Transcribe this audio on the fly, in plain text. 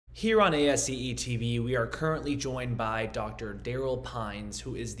Here on ASEE TV, we are currently joined by Dr. Darryll Pines,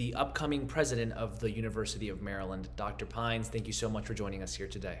 who is the upcoming president of the University of Maryland. Dr. Pines, thank you so much for joining us here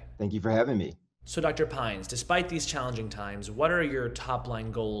today. Thank you for having me. So, Dr. Pines, despite these challenging times, what are your top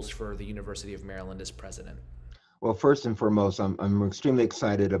line goals for the University of Maryland as president? Well, first and foremost, I'm extremely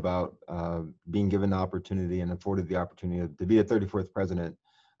excited about being given the opportunity and afforded the opportunity to be the 34th president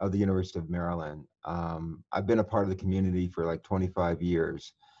of the University of Maryland. I've been a part of the community for like 25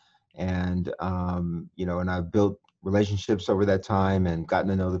 years, and and I've built relationships over that time and gotten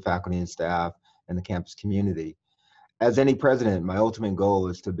to know the faculty and staff and the campus community. As any president, my ultimate goal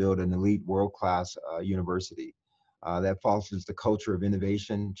is to build an elite world-class university that fosters the culture of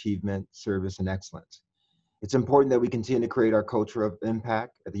innovation, achievement, service, and excellence. It's important that we continue to create our culture of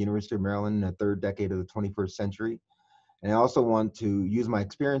impact at the University of Maryland in the third decade of the 21st century. And I also want to use my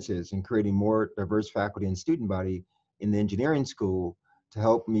experiences in creating more diverse faculty and student body in the engineering school to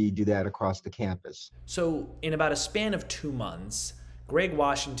help me do that across the campus. So, in about a span of 2 months, Greg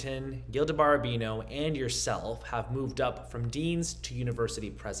Washington, Gilda Barabino, and yourself have moved up from deans to university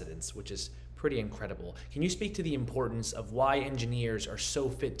presidents, which is pretty incredible. Can you speak to the importance of why engineers are so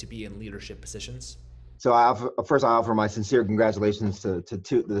fit to be in leadership positions? So first, I offer my sincere congratulations to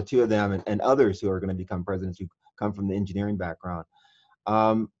the two of them and others who are going to become presidents who come from the engineering background.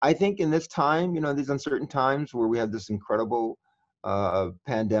 I think in this time, these uncertain times where we have this incredible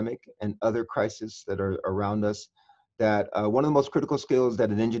pandemic and other crises that are around us, that one of the most critical skills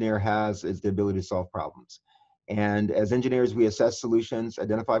that an engineer has is the ability to solve problems. And as engineers, we assess solutions,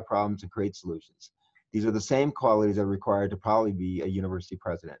 identify problems, and create solutions. These are the same qualities that are required to probably be a university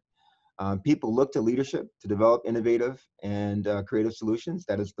president. People look to leadership to develop innovative and creative solutions.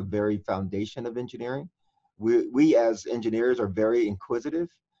 That is the very foundation of engineering. We as engineers are very inquisitive,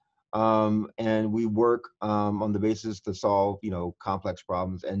 and we work on the basis to solve complex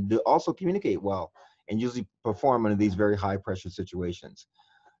problems and to also communicate well and usually perform under these very high pressure situations.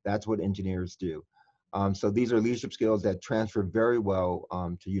 That's what engineers do. So these are leadership skills that transfer very well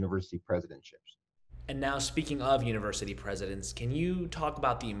to university presidentships. And now, speaking of university presidents, can you talk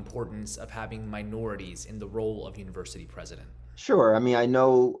about the importance of having minorities in the role of university president? Sure. I mean, I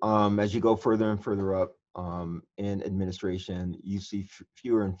know as you go further and further up in administration, you see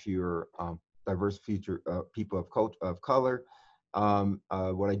fewer and fewer diverse future people of color.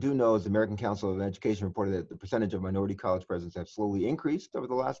 What I do know is the American Council of Education reported that the percentage of minority college presidents have slowly increased over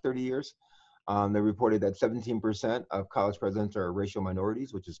the last 30 years. They reported that 17% of college presidents are racial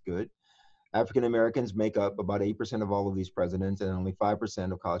minorities, which is good. African Americans make up about 8% of all of these presidents, and only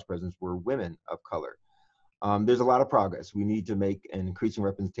 5% of college presidents were women of color. There's a lot of progress. We need to make an increasing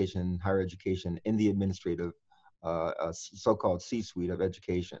representation in higher education in the administrative, so-called C-suite of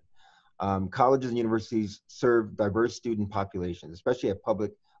education. Colleges and universities serve diverse student populations, especially at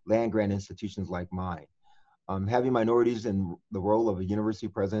public land-grant institutions like mine. Having minorities in the role of a university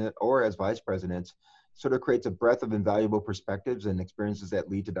president or as vice presidents sort of creates a breadth of invaluable perspectives and experiences that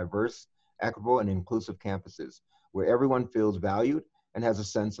lead to diverse, equitable, and inclusive campuses where everyone feels valued and has a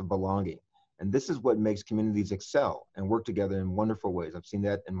sense of belonging. And this is what makes communities excel and work together in wonderful ways. I've seen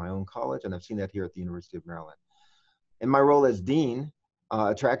that in my own college, and I've seen that here at the University of Maryland. In my role as dean,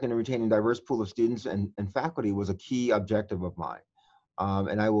 attracting and retaining a diverse pool of students and faculty was a key objective of mine.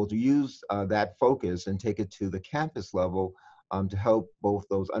 And I will use that focus and take it to the campus level to help both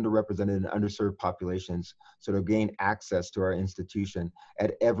those underrepresented and underserved populations sort of gain access to our institution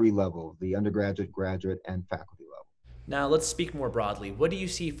at every level, the undergraduate, graduate, and faculty level. Now, let's speak more broadly. What do you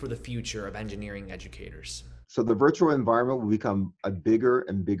see for the future of engineering educators? So the virtual environment will become a bigger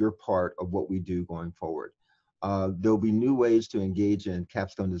and bigger part of what we do going forward. There'll be new ways to engage in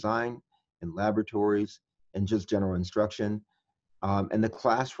capstone design, in laboratories, and just general instruction. And the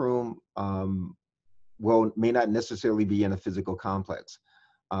classroom may not necessarily be in a physical complex.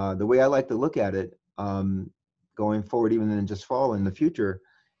 The way I like to look at it going forward, even in just fall in the future,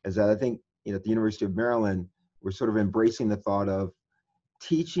 is that I think at the University of Maryland, we're sort of embracing the thought of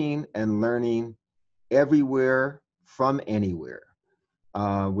teaching and learning everywhere from anywhere,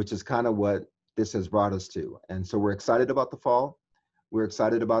 which is kind of what this has brought us to. And so we're excited about the fall. We're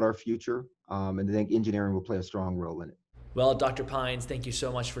excited about our future, and I think engineering will play a strong role in it. Well, Dr. Pines, thank you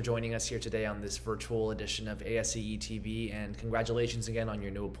so much for joining us here today on this virtual edition of ASEE TV, and congratulations again on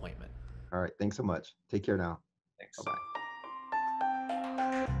your new appointment. All right, thanks so much. Take care now. Thanks. Bye-bye.